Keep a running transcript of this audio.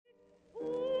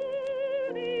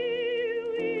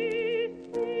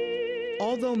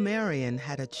Although Marion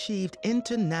had achieved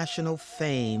international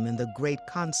fame in the great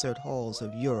concert halls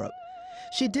of Europe,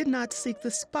 she did not seek the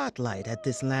spotlight at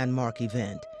this landmark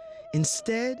event.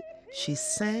 Instead, she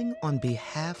sang on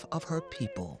behalf of her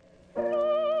people.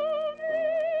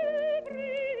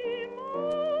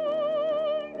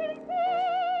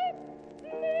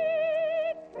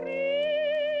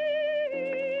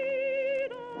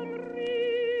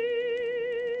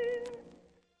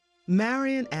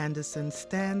 Marion Anderson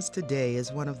stands today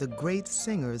as one of the great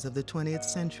singers of the 20th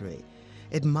century,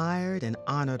 admired and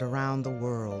honored around the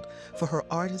world for her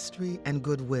artistry and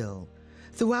goodwill.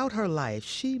 Throughout her life,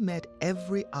 she met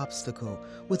every obstacle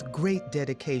with great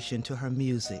dedication to her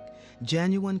music,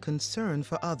 genuine concern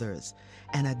for others,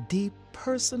 and a deep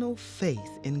personal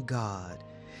faith in God.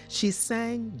 She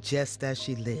sang just as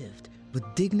she lived, with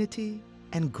dignity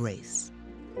and grace.